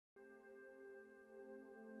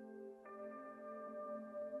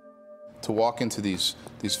to walk into these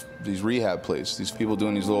rehab places, these people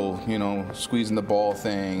doing these little, you know, squeezing the ball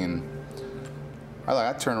thing, and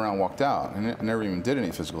I turned around and walked out, and I never even did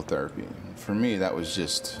any physical therapy. For me, that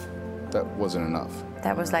wasn't enough.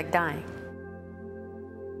 That was like dying.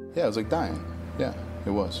 Yeah, it was like dying. Yeah,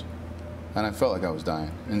 it was. And I felt like I was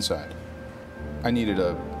dying inside. I needed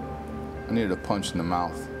a punch in the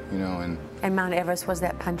mouth, you know, And Mount Everest was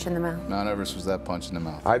that punch in the mouth? Mount Everest was that punch in the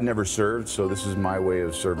mouth. I've never served, so this is my way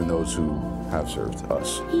of serving those who have served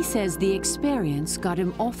us. He says the experience got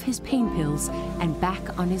him off his pain pills and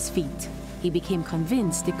back on his feet. He became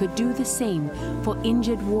convinced it could do the same for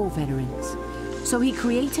injured war veterans. So he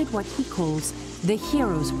created what he calls the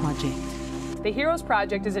Heroes Project. The Heroes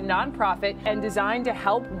Project is a nonprofit and designed to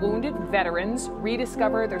help wounded veterans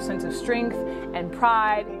rediscover their sense of strength and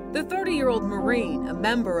pride. The 30-year-old Marine, a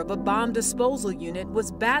member of a bomb disposal unit,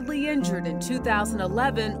 was badly injured in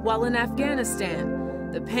 2011 while in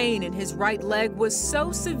Afghanistan. The pain in his right leg was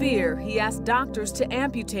so severe, he asked doctors to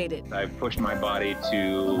amputate it. I've pushed my body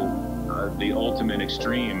to the ultimate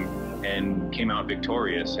extreme and came out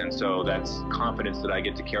victorious, and so that's confidence that I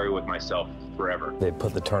get to carry with myself forever. They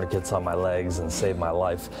put the tourniquets on my legs and saved my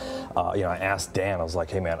life. You know, I asked Dan, I was like,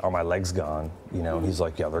 hey man, are my legs gone? You know, and he's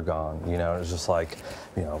like, yeah, they're gone. You know, and it's just like,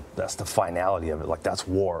 you know, that's the finality of it, like that's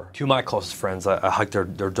war. Two of my closest friends, I hiked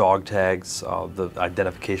their dog tags, the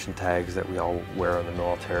identification tags that we all wear in the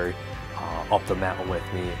military, up the mountain with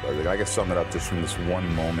me. I can sum it up just from this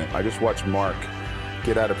one moment. I just watched Mark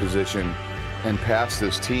get out of position and pass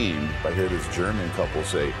this team. I hear this German couple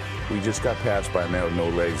say, we just got passed by a man with no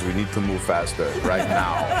legs. We need to move faster right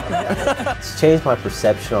now. It's changed my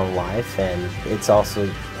perception on life, and it's also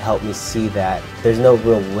helped me see that there's no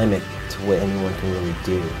real limit to what anyone can really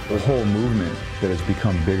do. A whole movement that has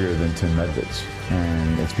become bigger than Tim Medvitz,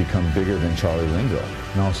 and it's become bigger than Charlie Lindell.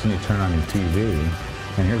 And all of a sudden you turn on your TV,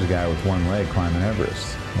 and here's a guy with one leg climbing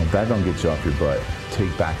Everest. Well, if that don't get you off your butt,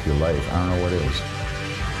 take back your life. I don't know what is.